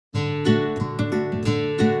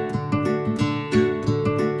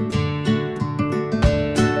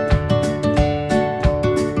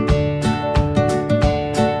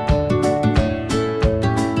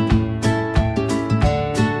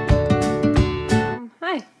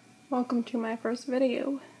Welcome to my first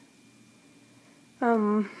video. Let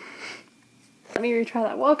me retry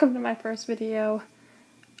that. Welcome to my first video.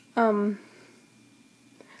 I'm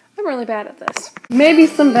really bad at this. Maybe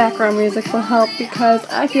some background music will help because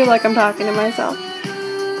I feel like I'm talking to myself.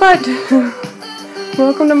 But,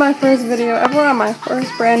 welcome to my first video ever on my first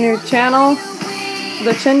brand new channel.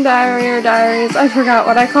 The Chin Diary or Diaries. I forgot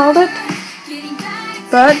what I called it.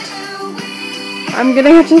 But, I'm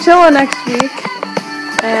getting a chinchilla next week.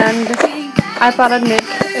 And I thought I'd make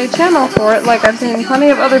a channel for it like I've seen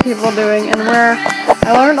plenty of other people doing, and where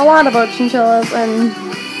I learned a lot about chinchillas, and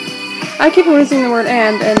I keep losing the word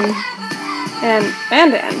and.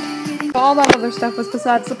 All that other stuff was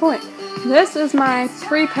besides the point. This is my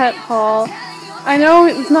pre-pet haul. I know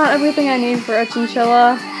it's not everything I need for a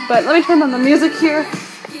chinchilla, but let me turn on the music here.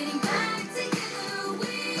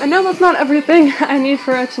 I know that's not everything I need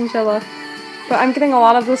for a chinchilla. But I'm getting a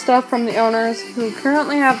lot of the stuff from the owners who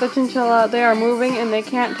currently have the chinchilla. They are moving and they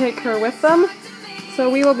can't take her with them. So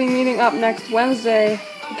we will be meeting up next Wednesday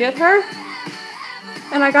to get her.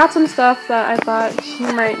 And I got some stuff that I thought she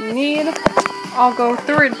might need. I'll go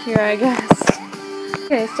through it here, I guess.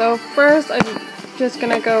 Okay, so first I'm just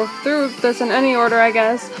gonna go through this in any order, I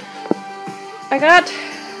guess. I got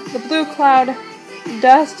the Blue Cloud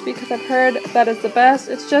Dust because I've heard that is the best.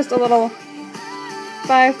 It's just a little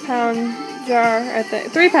 5-pound jar, I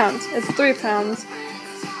think. 3 pounds. It's 3 pounds.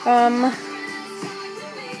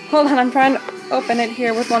 Hold on, I'm trying to open it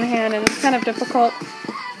here with one hand and it's kind of difficult.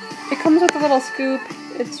 It comes with a little scoop.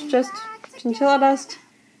 It's just chinchilla dust,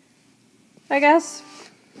 I guess.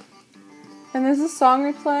 And there's this song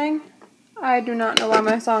replaying. I do not know why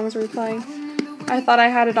my song is replaying. I thought I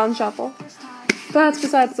had it on shuffle. But that's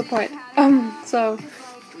besides the point. So,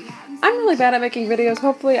 I'm really bad at making videos.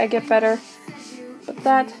 Hopefully I get better. But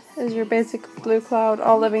that is your basic Blue Cloud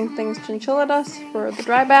All Living Things chinchilla dust for the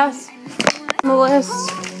dry baths. On the list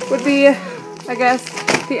would be, I guess,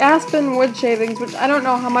 the Aspen wood shavings, which I don't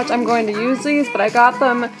know how much I'm going to use these, but I got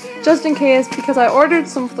them just in case because I ordered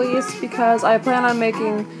some fleece because I plan on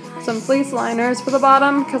making some fleece liners for the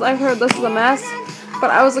bottom because I've heard this is a mess.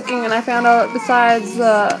 But I was looking and I found out besides,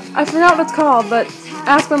 I forgot what it's called, but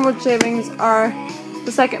Aspen wood shavings are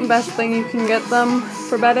the second best thing you can get them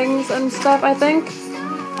for beddings and stuff, I think.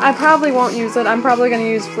 I probably won't use it. I'm probably going to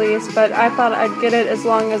use fleece, but I thought I'd get it as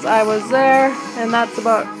long as I was there, and that's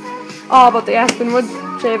about all about the Aspen wood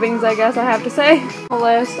shavings, I guess I have to say. The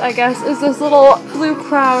list, I guess, is this little Blue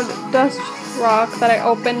Cloud dust rock that I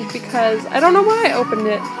opened because I don't know why I opened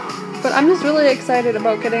it, but I'm just really excited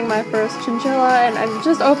about getting my first chinchilla, and I'm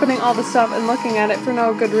just opening all the stuff and looking at it for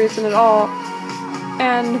no good reason at all.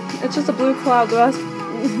 And it's just a Blue Cloud dust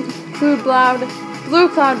Blue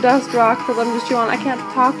Cloud dust rock for them to chew on. I can't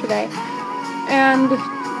talk today. And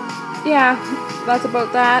yeah, that's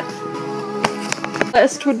about that.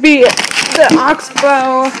 List would be the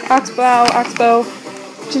Oxbow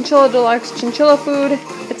Chinchilla Deluxe Chinchilla Food.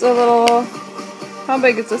 It's a little, how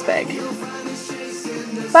big is this bag?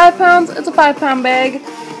 5 pounds. It's a 5-pound bag.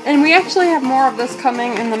 And we actually have more of this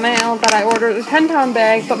coming in the mail that I ordered, a 10-pound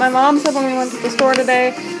bag, but my mom said when we went to the store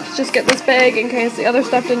today to just get this bag in case the other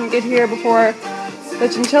stuff didn't get here before the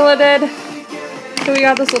chinchilla did. So we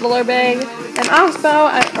got this littler bag. And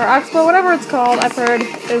Oxbow, whatever it's called, I've heard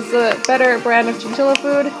is the better brand of chinchilla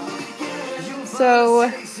food. So,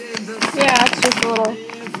 yeah, it's just a little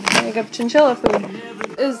bag of chinchilla food.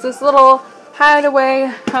 Is this little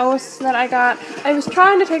hideaway house that I got. I was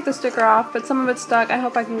trying to take the sticker off, but some of it's stuck. I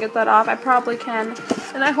hope I can get that off. I probably can.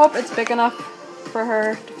 And I hope it's big enough for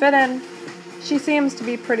her to fit in. She seems to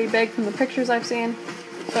be pretty big from the pictures I've seen.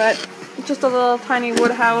 But it's just a little tiny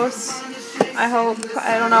wood house. I hope.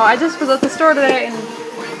 I don't know. I just was at the store today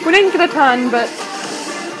and we didn't get a ton, but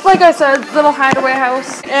like I said, little hideaway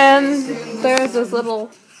house. And there's this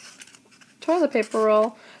little toilet paper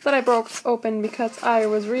roll that I broke open because I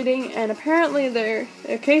was reading, and apparently there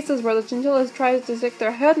are cases where the chinchillas tries to stick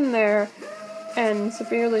their head in there and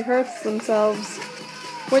severely hurts themselves,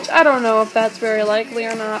 which I don't know if that's very likely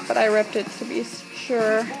or not, but I ripped it to be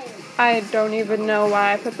sure. I don't even know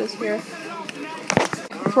why I put this here.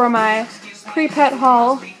 For my pre-pet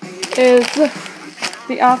haul is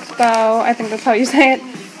the Oxbow, I think that's how you say it,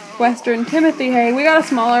 Western Timothy hay. We got a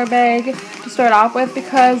smaller bag to start off with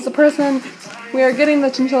because the person we are getting the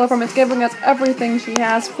chinchilla from is giving us everything she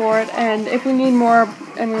has for it, and if we need more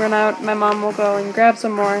and we run out, my mom will go and grab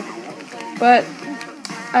some more. But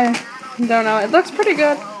I don't know. It looks pretty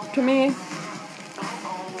good to me.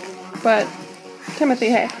 But Timothy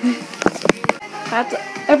hay. That's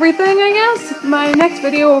everything, I guess. My next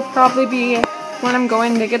video will probably be when I'm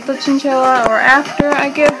going to get the chinchilla or after I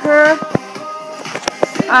get her.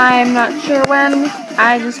 I'm not sure when.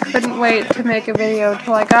 I just couldn't wait to make a video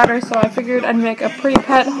till I got her, so I figured I'd make a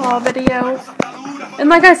pre-pet haul video. And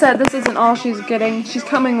like I said, this isn't all she's getting. She's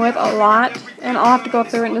coming with a lot, and I'll have to go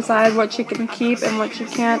through and decide what she can keep and what she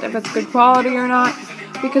can't, if it's good quality or not,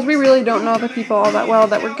 because we really don't know the people all that well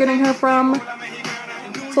that we're getting her from.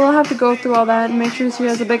 So I'll have to go through all that and make sure she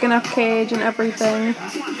has a big enough cage and everything.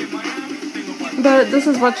 But this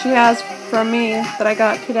is what she has from me that I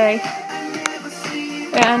got today.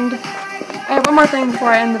 And I have one more thing before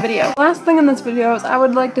I end the video. Last thing in this video is I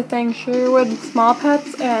would like to thank Sherwood Small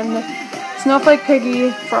Pets and Snowflake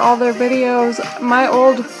Piggy for all their videos. My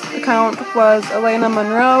old account was Elena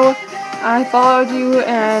Monroe. I followed you,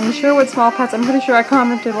 and Sherwood Small Pets, I'm pretty sure I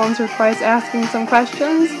commented once or twice asking some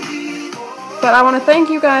questions. But I want to thank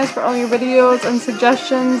you guys for all your videos and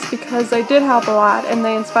suggestions, because they did help a lot and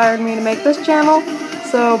they inspired me to make this channel.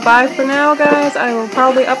 So bye for now, guys. I will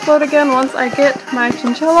probably upload again once I get my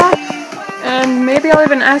chinchilla, and maybe I'll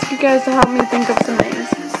even ask you guys to help me think of some names.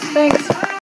 Thanks.